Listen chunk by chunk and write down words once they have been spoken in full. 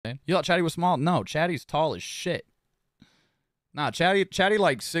You thought Chatty was small? No, Chatty's tall as shit. Nah, Chatty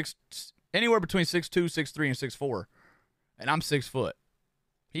like anywhere between 6'2", 6'3", and 6'4". And I'm 6 foot.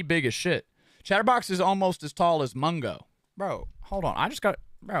 He big as shit. Chatterbox is almost as tall as Mungo. Bro, hold on.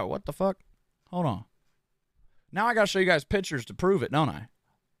 Bro, what the fuck? Hold on. Now I gotta show you guys pictures to prove it, don't I?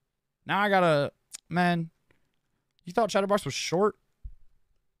 Now I gotta... Man, you thought Chatterbox was short?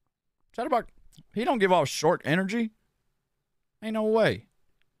 Chatterbox, he don't give off short energy. Ain't no way.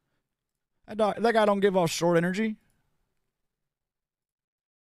 That guy don't give off short energy.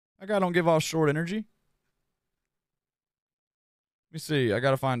 That guy don't give off short energy. Let me see. I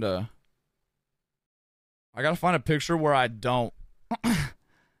gotta find a picture where I don't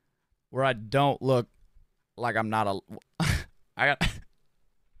look like I'm not a I got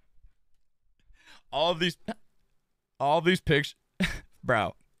all of these pictures.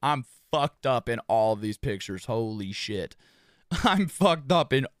 Bro, I'm fucked up in all of these pictures. Holy shit. I'm fucked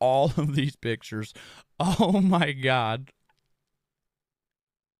up in all of these pictures. Oh my god.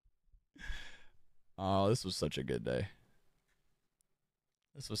 Oh, this was such a good day.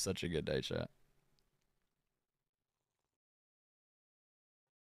 This was such a good day, chat.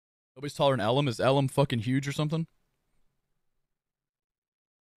 Nobody's taller than Ellum. Is Ellum fucking huge or something?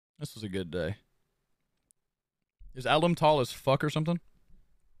 This was a good day. Is Ellum tall as fuck or something?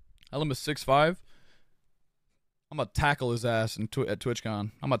 Ellum is 6'5". I'm gonna tackle his ass at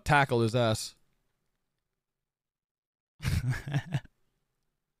TwitchCon. I'm gonna tackle his ass.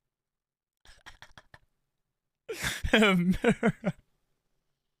 Oh,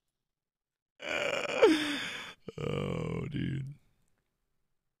 dude.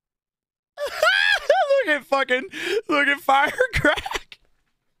 Look at Firecrack.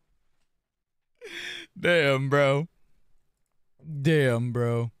 Damn, bro. Damn,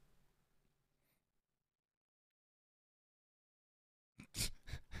 bro.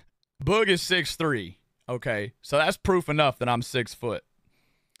 Boog is 6'3". Okay, so that's proof enough that I'm 6 foot.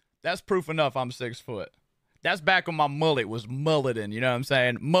 That's proof enough I'm 6 foot. That's back when my mullet was mulleting, you know what I'm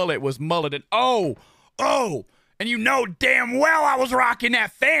saying? Mullet was mulleting. Oh! And you know damn well I was rocking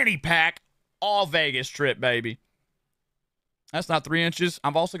that fanny pack all Vegas trip, baby. That's not 3 inches.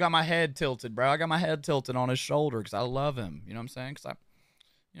 I've also got my head tilted, bro. I got my head tilted on his shoulder because I love him. You know what I'm saying? You know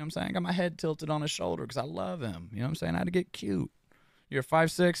what I'm saying? I got my head tilted on his shoulder because I love him. You know what I'm saying? I had to get cute. You're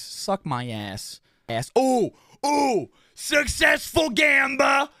 5'6", suck my ass. Ooh, successful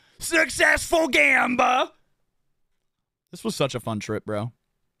gamba. Successful gamba. This was such a fun trip, bro.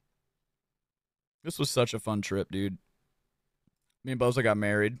 This was such a fun trip, dude. Me and Boza got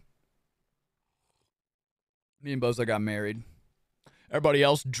married. Everybody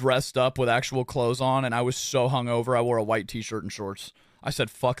else dressed up with actual clothes on, and I was so hungover, I wore a white t-shirt and shorts. I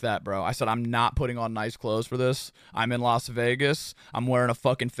said, fuck that, bro. I said, I'm not putting on nice clothes for this. I'm in Las Vegas. I'm wearing a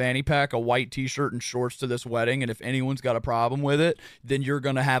fucking fanny pack, a white t-shirt, and shorts to this wedding, and if anyone's got a problem with it, then you're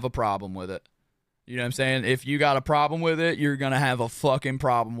going to have a problem with it. You know what I'm saying? If you got a problem with it, you're going to have a fucking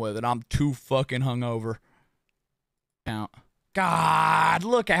problem with it. I'm too fucking hungover. God,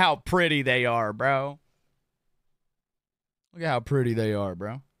 look at how pretty they are, bro. Look at how pretty they are,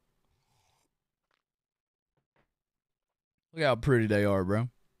 bro. Look how pretty they are, bro.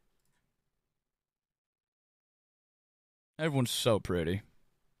 Everyone's so pretty.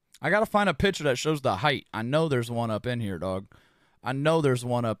 I gotta find a picture that shows the height. I know there's one up in here, dog. I know there's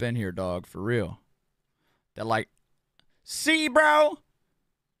one up in here, dog, for real. That like, see, bro?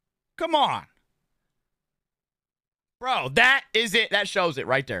 Come on. Bro, that is it. That shows it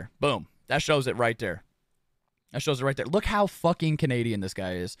right there. Boom. That shows it right there. That shows it right there. Look how fucking Canadian this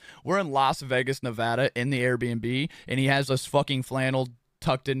guy is. We're in Las Vegas, Nevada, in the Airbnb, and he has this fucking flannel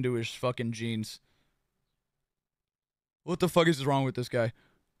tucked into his fucking jeans. What the fuck is wrong with this guy?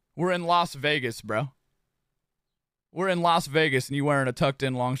 We're in Las Vegas, bro. We're in Las Vegas, and you wearing a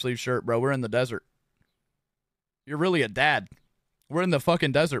tucked-in long-sleeve shirt, bro. We're in the desert. You're really a dad. We're in the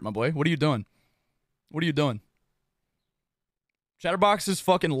fucking desert, my boy. What are you doing? What are you doing? Chatterbox's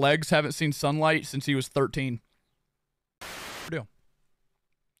fucking legs haven't seen sunlight since he was 13. Deal.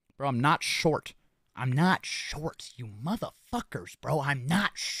 Bro, I'm not short. I'm not short, you motherfuckers, bro. I'm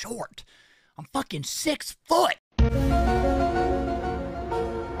not short. I'm fucking 6 foot.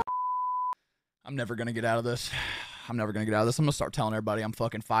 I'm never gonna get out of this. I'm never gonna get out of this. I'm gonna start telling everybody I'm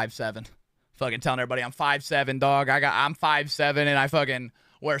fucking 5'7". Fucking telling everybody I'm 5'7", dog. I'm 5'7", and I fucking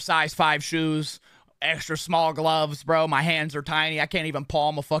wear size 5 shoes, extra small gloves, bro. My hands are tiny. I can't even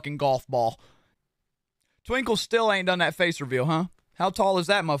palm a fucking golf ball. Twinkles still ain't done that face reveal, huh? How tall is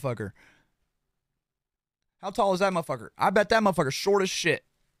that motherfucker? How tall is that motherfucker? I bet that motherfucker's short as shit.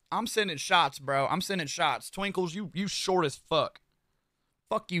 I'm sending shots, bro. I'm sending shots. Twinkles, you short as fuck.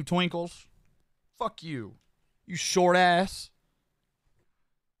 Fuck you, Twinkles. Fuck you. You short ass.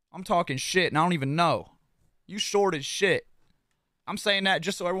 I'm talking shit and I don't even know. You short as shit. I'm saying that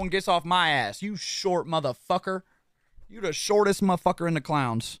just so everyone gets off my ass. You short motherfucker. You the shortest motherfucker in the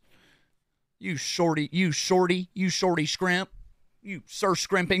clowns. You shorty scrimp. You Sir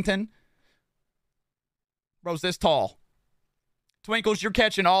Scrimpington. Bro's this tall. Twinkles, you're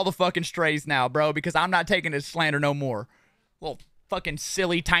catching all the fucking strays now, bro, because I'm not taking this slander no more. Little fucking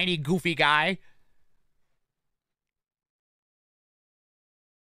silly, tiny, goofy guy.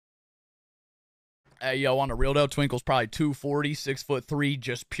 Hey, yo, on the real though, Twinkle's probably 240, 6'3",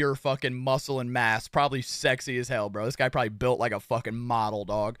 just pure fucking muscle and mass. Probably sexy as hell, bro. This guy probably built like a fucking model,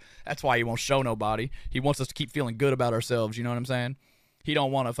 dog. That's why he won't show nobody. He wants us to keep feeling good about ourselves, you know what I'm saying? He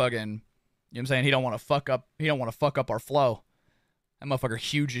don't want to fucking, you know what I'm saying? He don't want to fuck up our flow. That motherfucker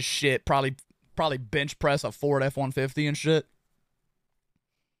huge as shit. Probably bench press a Ford F-150 and shit.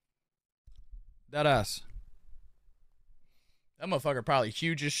 That ass. That motherfucker probably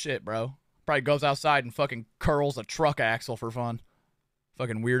huge as shit, bro. Probably goes outside and fucking curls a truck axle for fun.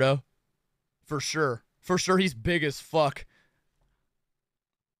 Fucking weirdo. For sure. For sure he's big as fuck.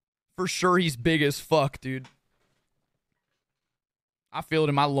 For sure he's big as fuck, dude. I feel it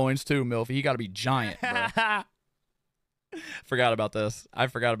in my loins too, Milfy. He gotta be giant, bro. Forgot about this. I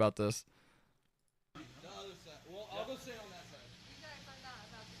forgot about this. The other side. Well, I'll go stay on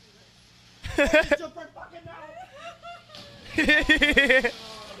that side. Jump right fucking now.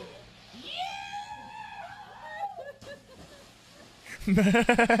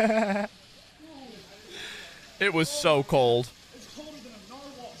 It was so cold.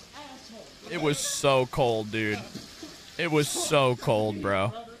 It was so cold, dude. It was so cold,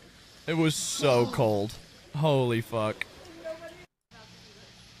 bro. It was so cold. Holy fuck.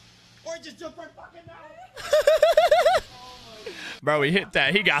 Or just jump right fucking now. Bro, he hit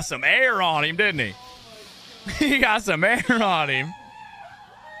that. He got some air on him, didn't he? He got some air on him.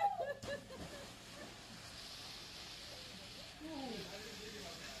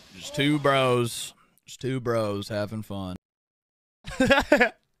 Just two bros. Just two bros having fun.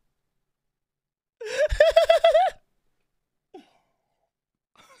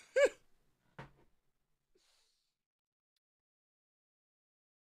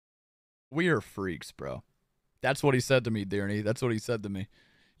 We are freaks, bro. That's what he said to me, Dearney. That's what he said to me.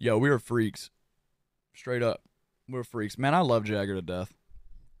 Yo, we are freaks. Straight up. We're freaks. Man, I love Jagger to death.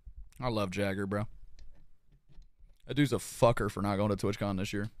 I love Jagger, bro. That dude's a fucker for not going to TwitchCon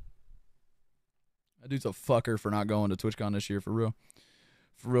this year. That dude's a fucker for not going to TwitchCon this year, for real.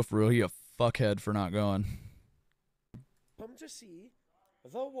 For real, for real. He a fuckhead for not going. Come to see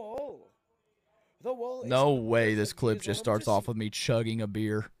the wall. The wall. No way this clip just starts off with me chugging a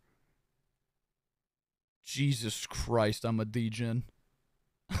beer. Jesus Christ, I'm a degen.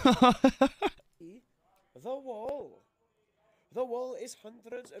 The wall. The wall is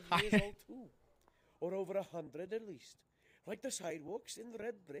hundreds of years old too. Or over 100 at least. Like the sidewalks in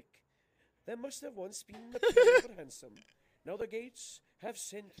red brick. There must have once been material for handsome. Now the gates have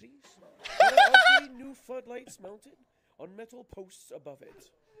sentries. There are ugly new floodlights mounted on metal posts above it.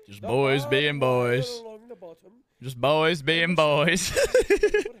 Just boys being boys. Along the bottom. Just boys being boys.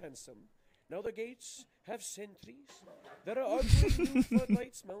 Handsome. Now the gates have sentries. There are ugly new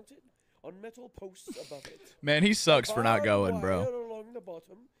floodlights mounted on metal posts above it. Man, he sucks for not going, bro. Along the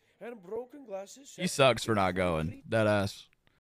bottom and broken glasses. He sucks for not going. That ass.